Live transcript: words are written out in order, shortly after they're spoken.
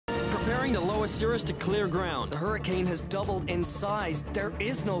preparing to lower Cirrus to clear ground. The hurricane has doubled in size. There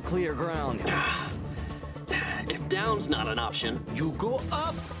is no clear ground. If down's not an option... You go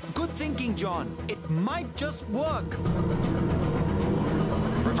up! Good thinking, John. It might just work.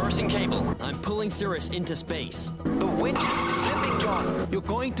 Reversing cable. I'm pulling Cirrus into space. The winch is slipping, John. You're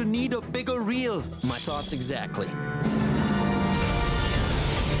going to need a bigger reel. My thoughts exactly.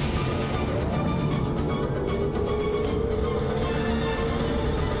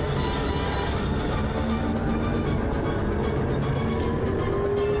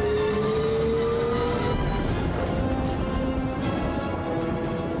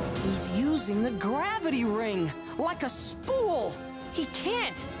 He's using the gravity ring like a spool. He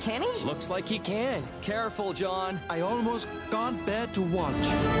can't, can he? Looks like he can. Careful, John. I almost can't bear to watch.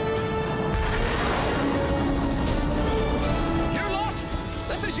 You lot!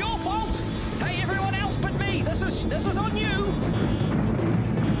 This is your fault! Hey, everyone else but me! This is on you!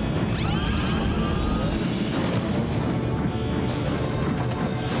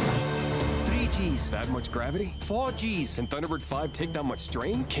 3 Gs. That much gravity? 4 Gs. Can Thunderbird 5 take that much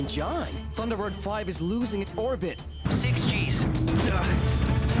strain? Can John? Thunderbird 5 is losing its orbit. 6 Gs. 8.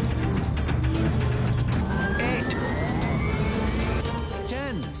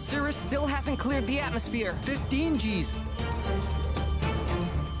 10. Cirrus still hasn't cleared the atmosphere. 15 Gs.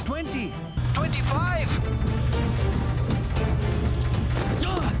 20. 25.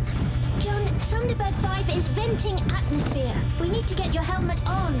 John, Thunderbird 5 is venting atmosphere. We need to get your helmet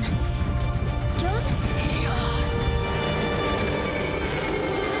on. John? Yes!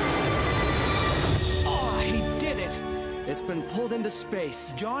 Oh, he did it! It's been pulled into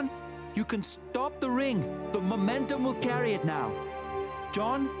space. John, you can stop the ring. The momentum will carry it now.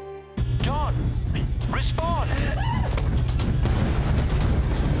 John? John! Respond!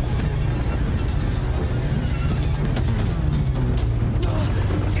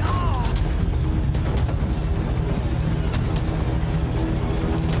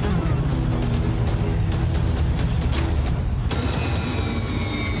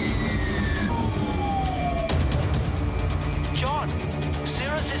 John,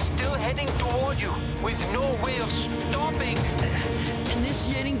 Cirrus is still heading toward you with no way of stopping.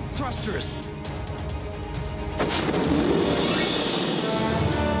 Initiating thrusters.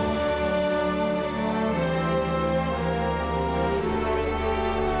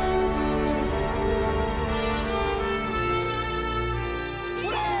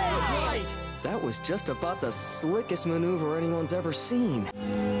 Right. That was just about the slickest maneuver anyone's ever seen.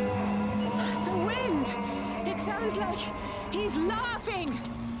 The wind! It sounds like he's laughing!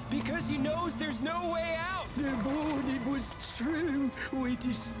 Because he knows there's no way out! The warning was true. We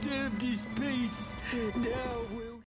disturbed his peace. Now